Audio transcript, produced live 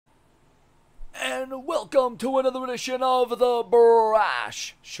And welcome to another edition of The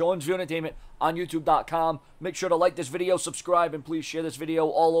Brash. Sean's View Entertainment on YouTube.com. Make sure to like this video, subscribe, and please share this video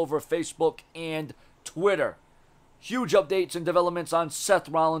all over Facebook and Twitter. Huge updates and developments on Seth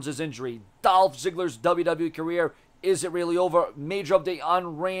Rollins' injury. Dolph Ziggler's WWE career, is it really over? Major update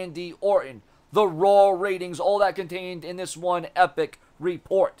on Randy Orton. The Raw ratings, all that contained in this one epic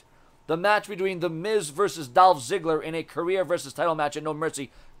report. The match between The Miz versus Dolph Ziggler in a career versus title match at No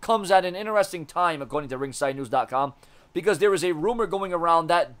Mercy comes at an interesting time, according to RingsideNews.com, because there is a rumor going around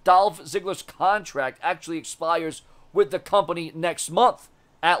that Dolph Ziggler's contract actually expires with the company next month.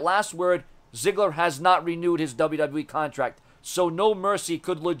 At last word, Ziggler has not renewed his WWE contract, so No Mercy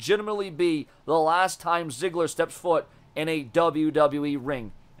could legitimately be the last time Ziggler steps foot in a WWE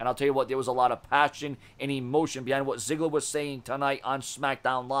ring. And I'll tell you what, there was a lot of passion and emotion behind what Ziggler was saying tonight on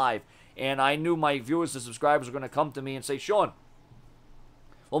SmackDown Live. And I knew my viewers and subscribers were going to come to me and say, Sean,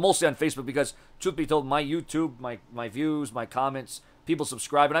 well, mostly on Facebook, because truth be told, my YouTube, my views, my comments, people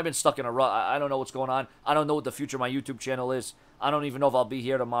subscribe, and I've been stuck in a rut. I don't know what's going on. I don't know what the future of my YouTube channel is. I don't even know if I'll be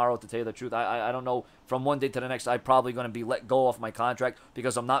here tomorrow, to tell you the truth. I don't know. From one day to the next, I'm probably going to be let go off my contract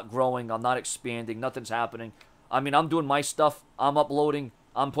because I'm not growing, I'm not expanding, nothing's happening. I mean, I'm doing my stuff, I'm uploading,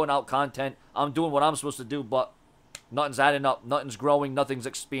 I'm putting out content, I'm doing what I'm supposed to do, but nothing's adding up, nothing's growing, nothing's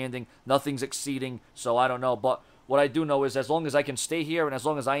expanding, nothing's exceeding, so I don't know. But what I do know is as long as I can stay here and as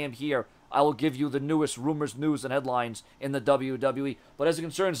long as I am here, I will give you the newest rumors, news, and headlines in the WWE. But as it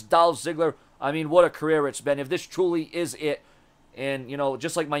concerns Dolph Ziggler, I mean, what a career it's been. If this truly is it, and, you know,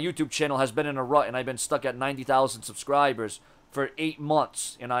 just like my YouTube channel has been in a rut and I've been stuck at 90,000 subscribers for 8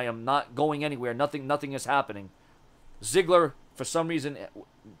 months and I am not going anywhere, nothing is happening. Ziggler, for some reason,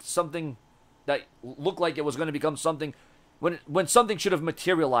 something that looked like it was going to become something, when something should have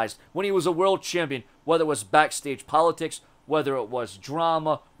materialized, when he was a world champion, whether it was backstage politics, whether it was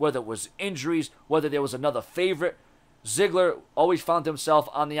drama, whether it was injuries, whether there was another favorite, Ziggler always found himself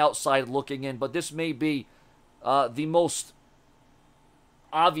on the outside looking in. But this may be the most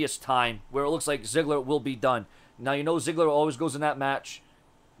obvious time where it looks like Ziggler will be done. Now, you know Ziggler always goes in that match,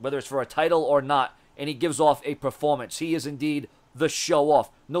 whether it's for a title or not, and he gives off a performance. He is indeed the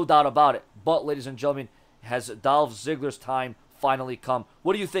show-off, no doubt about it. But, ladies and gentlemen, has Dolph Ziggler's time finally come?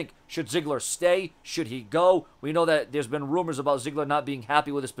 What do you think? Should Ziggler stay? Should he go? We know that there's been rumors about Ziggler not being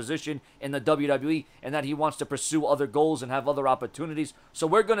happy with his position in the WWE and that he wants to pursue other goals and have other opportunities. So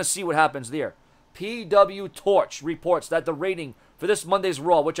we're going to see what happens there. PW Torch reports that the rating for this Monday's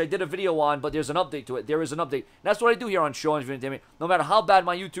Raw, which I did a video on, but there's an update to it. There is an update. And that's what I do here on Sean's View Entertainment. No matter how bad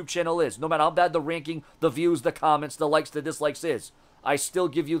my YouTube channel is, no matter how bad the ranking, the views, the comments, the likes, the dislikes is, I still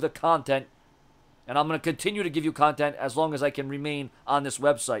give you the content. And I'm going to continue to give you content as long as I can remain on this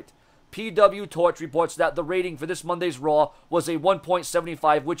website. PW Torch reports that the rating for this Monday's Raw was a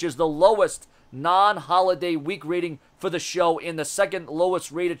 1.75, which is the lowest non-holiday week rating for the show and the second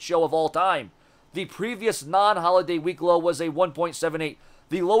lowest rated show of all time. The previous non-holiday week low was a 1.78.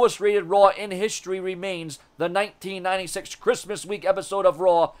 The lowest rated Raw in history remains the 1996 Christmas week episode of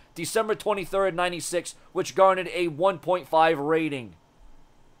Raw, December 23rd, 96, which garnered a 1.5 rating.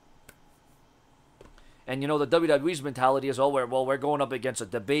 And, you know, the WWE's mentality is, oh, we're going up against a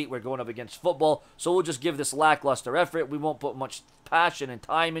debate, we're going up against football, so we'll just give this lackluster effort. We won't put much passion and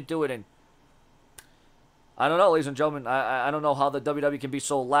time into it. And I don't know, ladies and gentlemen, I don't know how the WWE can be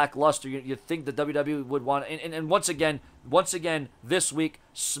so lackluster. You'd think the WWE would want, and once again, this week,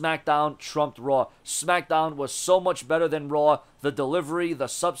 SmackDown trumped Raw. SmackDown was so much better than Raw. The delivery, the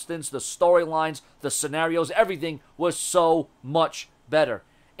substance, the storylines, the scenarios, everything was so much better.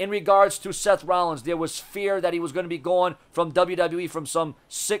 In regards to Seth Rollins, there was fear that he was going to be gone from WWE from some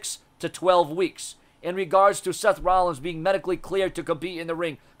 6 to 12 weeks. In regards to Seth Rollins being medically cleared to compete in the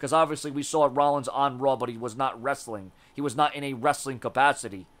ring, because obviously we saw Rollins on Raw, but he was not wrestling. He was not in a wrestling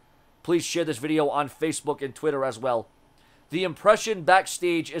capacity. Please share this video on Facebook and Twitter as well. The impression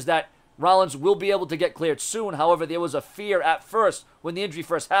backstage is that Rollins will be able to get cleared soon. However, there was a fear at first, when the injury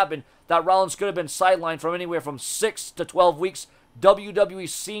first happened, that Rollins could have been sidelined from anywhere from 6 to 12 weeks. WWE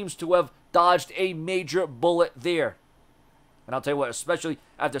seems to have dodged a major bullet there. And I'll tell you what, especially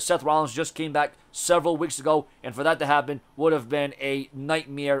after Seth Rollins just came back several weeks ago, and for that to happen would have been a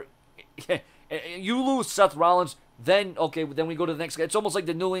nightmare. You lose Seth Rollins, then, okay, then we go to the next guy. It's almost like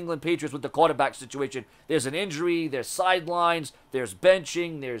the New England Patriots with the quarterback situation. There's an injury, there's sidelines, there's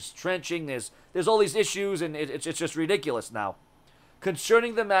benching, there's trenching, there's all these issues, and it's just ridiculous now.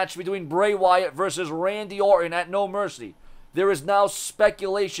 Concerning the match between Bray Wyatt versus Randy Orton at No Mercy, there is now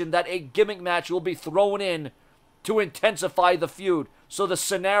speculation that a gimmick match will be thrown in to intensify the feud. So the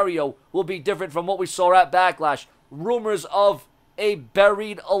scenario will be different from what we saw at Backlash. Rumors of a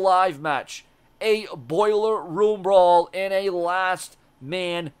buried alive match. a boiler room brawl in a last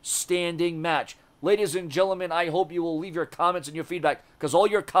man standing match. Ladies and gentlemen, I hope you will leave your comments and your feedback, because all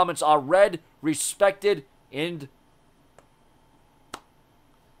your comments are read, respected, and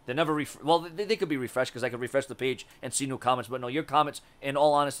they never well, they could be refreshed, because I could refresh the page and see new comments. But no, your comments, in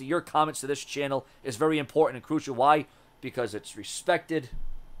all honesty, your comments to this channel is very important and crucial. Why? Because it's respected,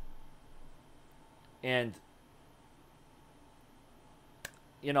 and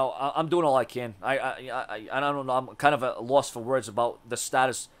you know, I'm doing all I can. I don't know. I'm kind of at a loss for words about the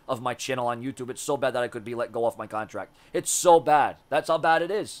status of my channel on YouTube. It's so bad that I could be let go off my contract. It's so bad. That's how bad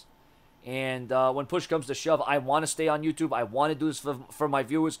it is. And when push comes to shove, I want to stay on YouTube. I want to do this for my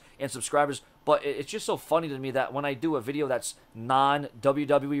viewers and subscribers. But it's just so funny to me that when I do a video that's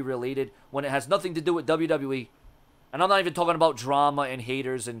non-WWE related, when it has nothing to do with WWE, and I'm not even talking about drama and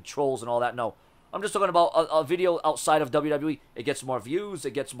haters and trolls and all that, no. I'm just talking about a video outside of WWE. It gets more views,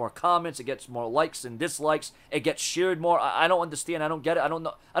 it gets more comments, it gets more likes and dislikes, it gets shared more. I don't understand. I don't get it. I don't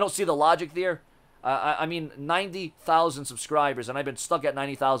know. I don't see the logic there. I mean, 90,000 subscribers, and I've been stuck at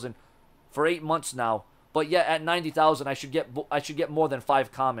 90,000 for 8 months now. But yet at 90,000, I should get more than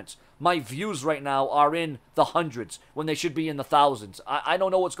 5 comments. My views right now are in the hundreds when they should be in the thousands. I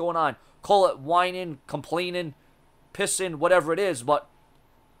don't know what's going on. Call it whining, complaining, pissing, whatever it is, but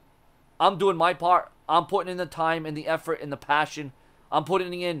I'm doing my part. I'm putting in the time and the effort and the passion. I'm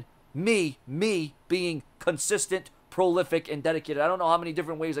putting in me being consistent, prolific, and dedicated. I don't know how many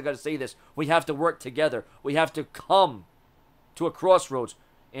different ways I got to say this. We have to work together. We have to come to a crossroads.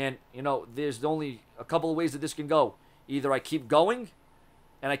 And, you know, there's only a couple of ways that this can go. Either I keep going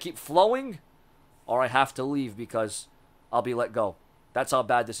and I keep flowing, or I have to leave because I'll be let go. That's how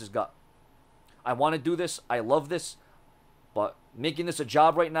bad this has got. I want to do this. I love this. But making this a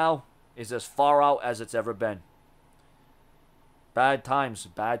job right now is as far out as it's ever been. Bad times,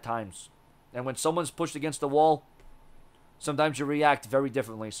 bad times. And when someone's pushed against the wall, sometimes you react very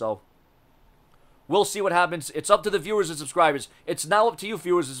differently. So we'll see what happens. It's up to the viewers and subscribers. It's now up to you,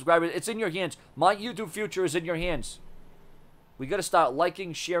 viewers and subscribers. It's in your hands. My YouTube future is in your hands. We got to start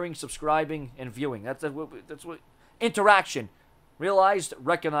liking, sharing, subscribing, and viewing. That's what interaction. Realized,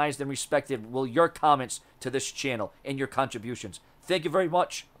 recognized, and respected will your comments to this channel and your contributions. Thank you very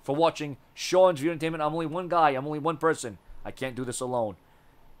much for watching Sean's View Entertainment. I'm only one guy. I'm only one person. I can't do this alone.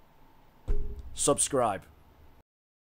 Subscribe.